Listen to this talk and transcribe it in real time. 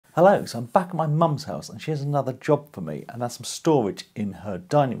Hello, so I'm back at my mum's house and she has another job for me, and that's some storage in her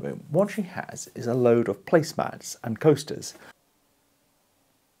dining room. What she has is a load of placemats and coasters.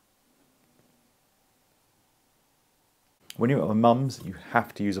 When you're at my mum's, you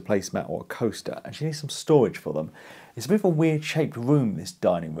have to use a placemat or a coaster, and she needs some storage for them. It's a bit of a weird shaped room, this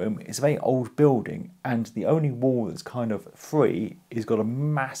dining room. It's a very old building, and the only wall that's kind of free is got a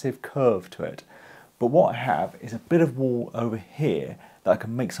massive curve to it. But what I have is a bit of wall over here that I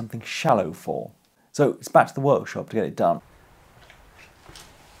can make something shallow for. So it's back to the workshop to get it done.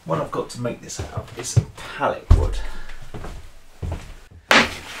 What I've got to make this out of is some pallet wood.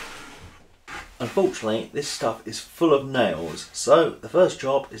 Unfortunately, this stuff is full of nails, so the first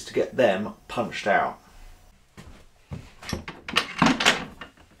job is to get them punched out.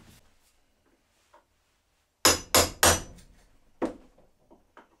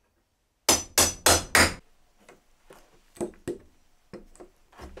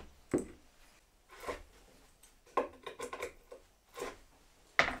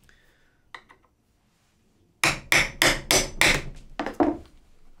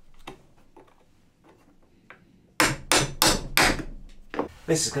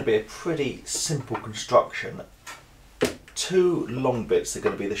 This is going to be a pretty simple construction. Two long bits are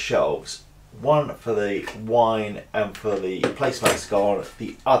going to be the shelves. One for the wine and for the placemats to go on,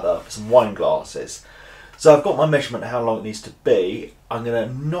 the other for some wine glasses. So I've got my measurement how long it needs to be. I'm going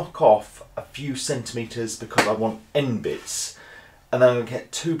to knock off a few centimetres because I want end bits. And then I'm going to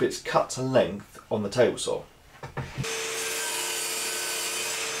get 2 bits cut to length on the table saw.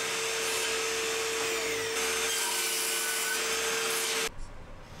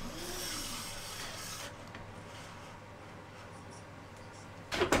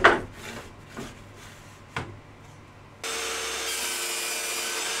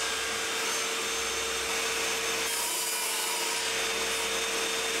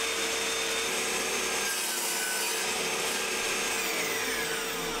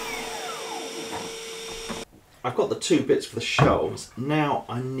 I've got the 2 bits for the shelves. Now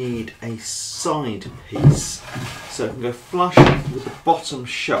I need a side piece so I can go flush with the bottom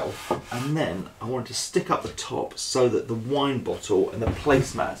shelf, and then I want to stick up the top so that the wine bottle and the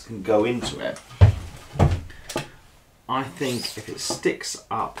placemats can go into it. I think if it sticks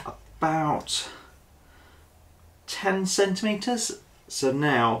up about 10 centimetres, so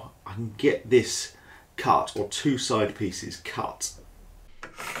now I can get this cut, or 2 side pieces cut.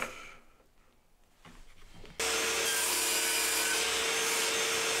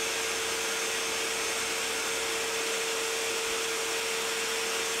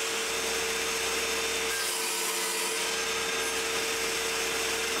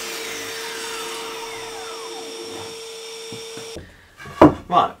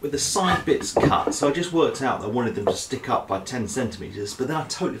 Right, with the side bits cut, so I just worked out that I wanted them to stick up by 10 centimetres, but then I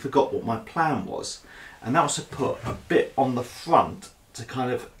totally forgot what my plan was. And that was to put a bit on the front to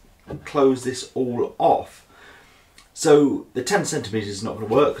kind of close this all off. So the 10 centimetres is not going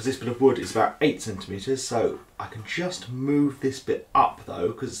to work because this bit of wood is about 8 centimetres, so I can just move this bit up though,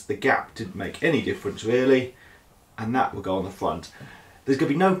 because the gap didn't make any difference really, and that will go on the front. There's going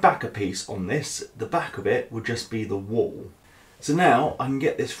to be no backer piece on this, the back of it will just be the wall. So now I can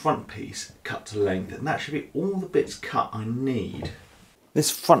get this front piece cut to length, and that should be all the bits cut I need.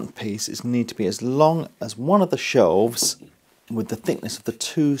 This front piece is need to be as long as one of the shelves with the thickness of the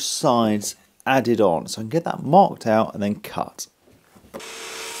 2 sides added on. So I can get that marked out and then cut.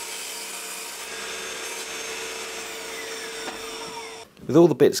 With all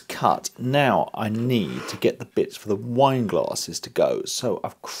the bits cut, now I need to get the bits for the wine glasses to go. So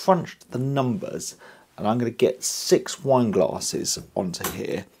I've crunched the numbers, and I'm going to get 6 wine glasses onto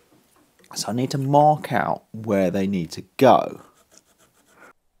here. So I need to mark out where they need to go.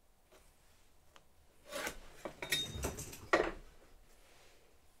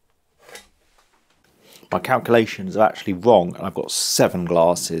 My calculations are actually wrong, and I've got 7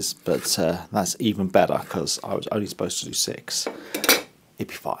 glasses, but that's even better because I was only supposed to do 6. It'd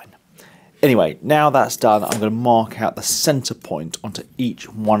be fine. Anyway, now that's done, I'm going to mark out the centre point onto each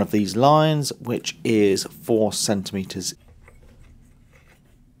one of these lines, which is 4 centimetres.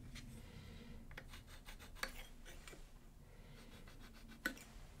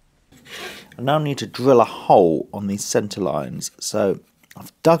 I now need to drill a hole on these centre lines, so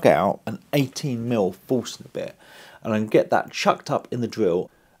I've dug out an 18mm Forstner bit, and I can get that chucked up in the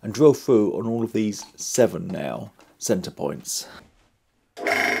drill and drill through on all of these 7 now centre points.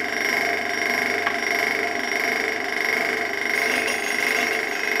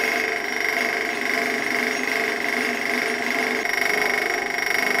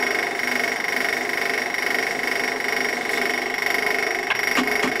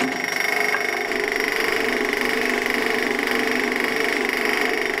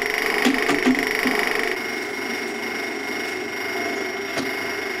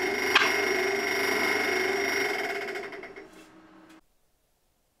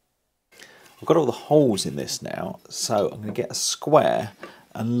 I've got all the holes in this now, so I'm going to get a square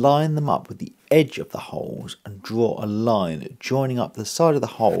and line them up with the edge of the holes and draw a line joining up the side of the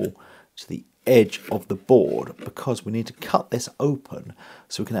hole to the edge of the board, because we need to cut this open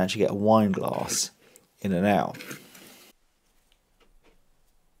so we can actually get a wine glass in and out.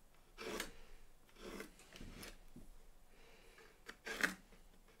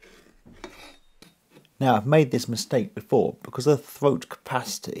 Now, I've made this mistake before because of the throat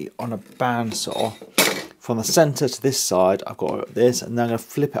capacity on a bandsaw. From the centre to this side, I've got this, and then I'm going to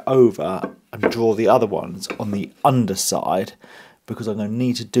flip it over and draw the other ones on the underside, because I'm going to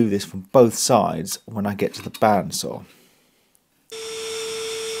need to do this from both sides when I get to the bandsaw.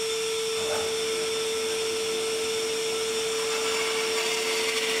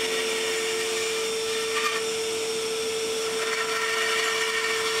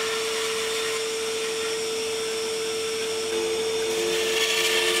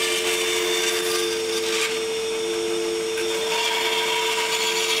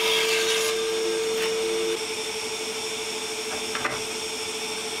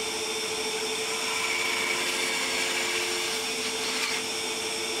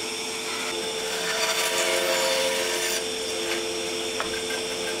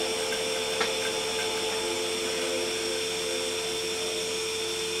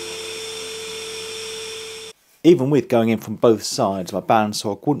 Even with going in from both sides, my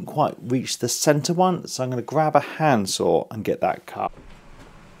bandsaw wouldn't quite reach the centre one, so I'm going to grab a handsaw and get that cut.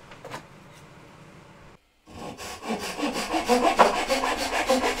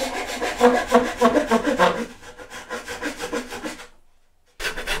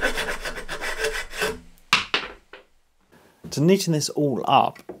 To neaten this all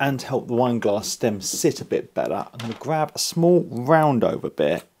up and help the wine glass stem sit a bit better, I'm going to grab a small round over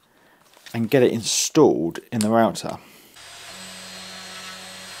bit and get it installed in the router.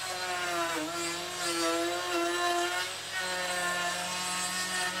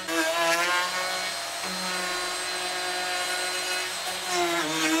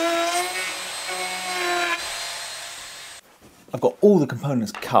 I've got all the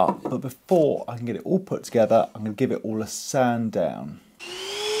components cut, but before I can get it all put together, I'm going to give it all a sand down.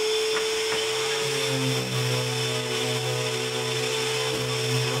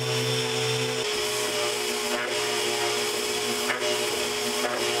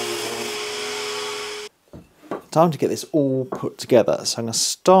 Time to get this all put together, so I'm going to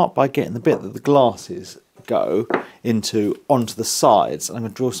start by getting the bit that the glasses go into onto the sides, and I'm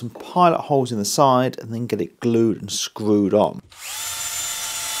going to draw some pilot holes in the side and then get it glued and screwed on.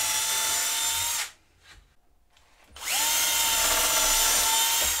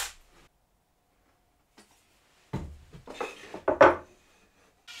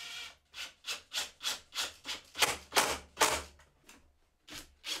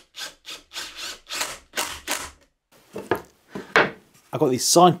 I've got these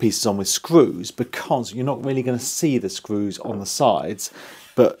side pieces on with screws because you're not really going to see the screws on the sides,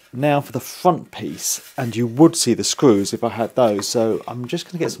 but now for the front piece, and you would see the screws if I had those, so I'm just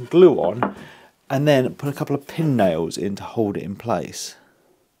going to get some glue on and then put a couple of pin nails in to hold it in place.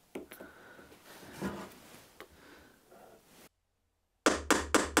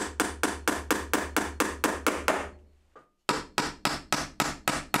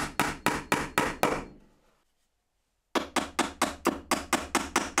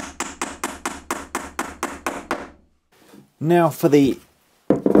 Now for the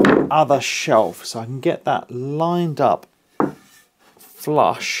other shelf, so I can get that lined up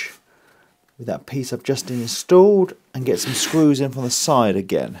flush with that piece I've just installed and get some screws in from the side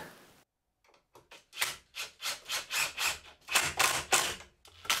again.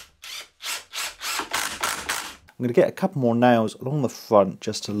 I'm going to get a couple more nails along the front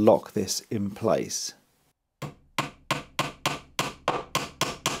just to lock this in place.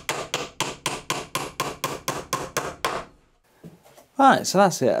 Right, so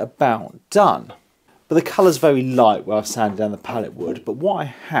that's it, about done. But the colour's very light where I've sanded down the palette wood, but what I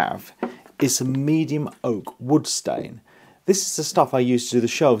have is some medium oak wood stain. This is the stuff I use to do the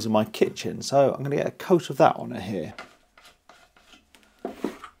shelves in my kitchen, so I'm going to get a coat of that on it here.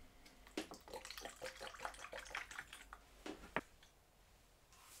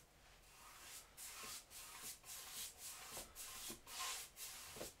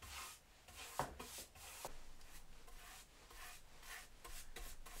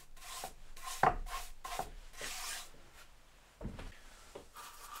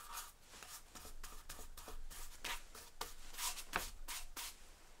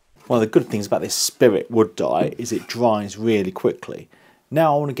 One of the good things about this Spirit wood dye is it dries really quickly.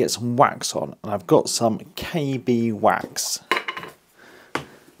 Now I want to get some wax on, and I've got some KB wax.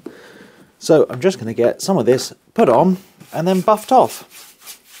 So I'm just going to get some of this put on and then buffed off.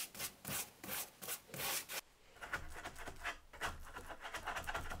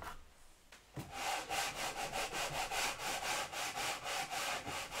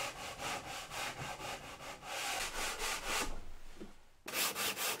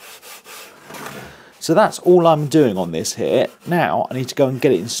 So that's all I'm doing on this here. Now I need to go and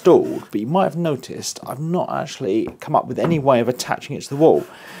get it installed, but you might have noticed I've not actually come up with any way of attaching it to the wall.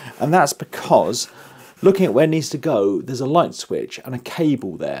 And that's because, looking at where it needs to go, there's a light switch and a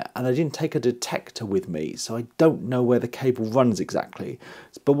cable there, and I didn't take a detector with me, so I don't know where the cable runs exactly.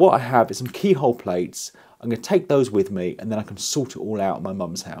 But what I have is some keyhole plates. I'm going to take those with me, and then I can sort it all out at my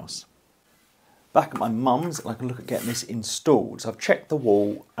mum's house. Back at my mum's, and I can look at getting this installed. So I've checked the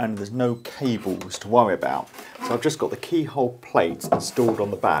wall and there's no cables to worry about. So I've just got the keyhole plates installed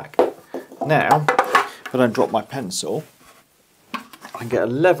on the back. Now, if I don't drop my pencil, I can get a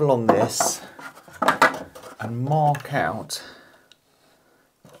level on this and mark out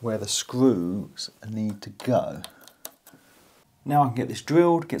where the screws need to go. Now I can get this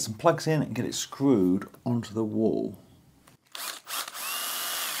drilled, get some plugs in and get it screwed onto the wall.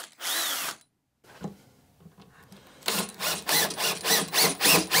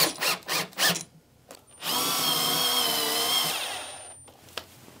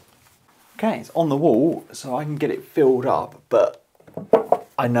 Okay, it's on the wall, so I can get it filled up, but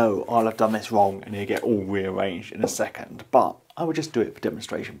I know I'll have done this wrong and it'll get all rearranged in a second, but I would just do it for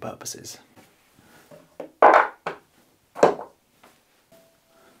demonstration purposes.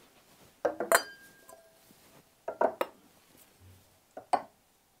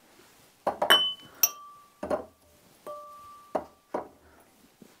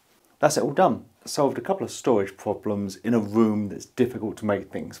 That's it all done. Solved a couple of storage problems in a room that's difficult to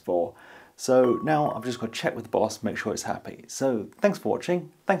make things for. So now I've just got to check with the boss, make sure it's happy. So thanks for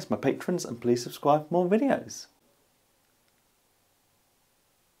watching, thanks to my patrons, and please subscribe for more videos.